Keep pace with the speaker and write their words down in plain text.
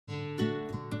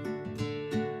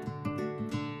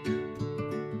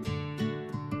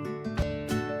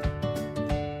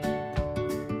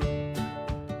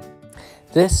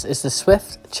This is the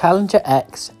Swift Challenger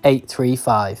X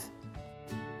 835,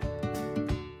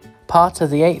 part of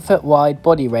the 8-foot wide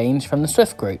body range from the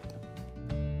Swift Group.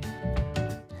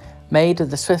 Made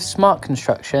of the Swift Smart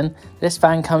construction, this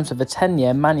van comes with a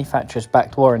 10-year manufacturer's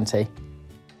backed warranty.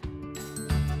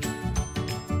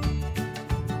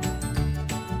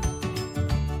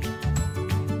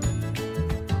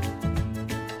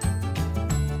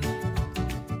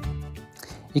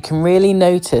 You can really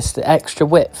notice the extra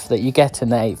width that you get in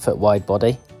the 8-foot wide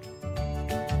body.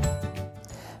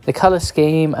 The colour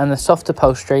scheme and the soft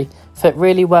upholstery fit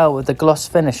really well with the gloss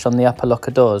finish on the upper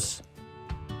locker doors.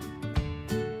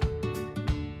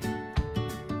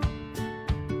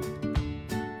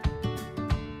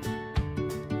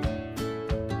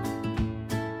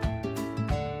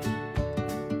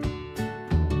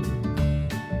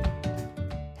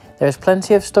 There is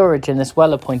plenty of storage in this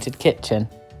well-appointed kitchen.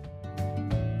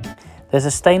 There's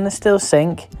a stainless steel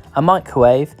sink, a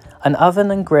microwave, an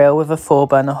oven and grill with a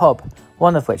 4-burner hob,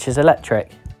 one of which is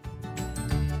electric.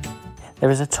 There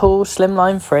is a tall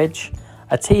slimline fridge,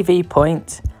 a TV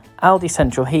point, Aldi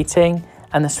central heating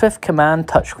and the Swift Command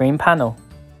touchscreen panel.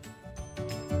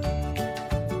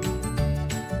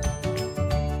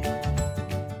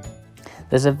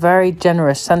 There's a very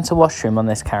generous centre washroom on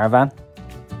this caravan.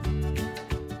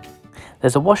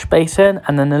 There's a wash basin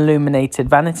and an illuminated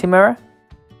vanity mirror.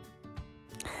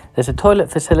 There's a toilet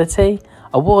facility,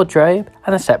 a wardrobe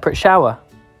and a separate shower.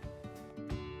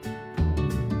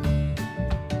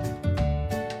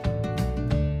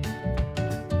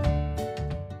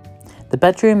 The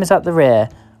bedroom is at the rear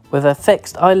with a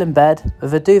fixed island bed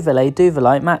with a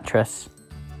duvet mattress.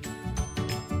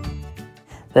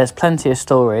 There's plenty of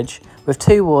storage with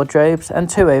 2 wardrobes and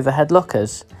 2 overhead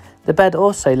lockers. The bed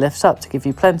also lifts up to give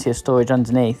you plenty of storage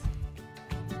underneath.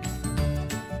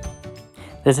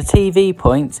 There's a TV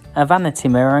point, a vanity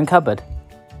mirror and cupboard.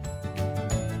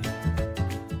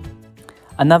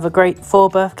 Another great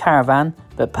 4-berth caravan,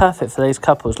 but perfect for those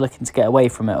couples looking to get away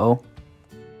from it all.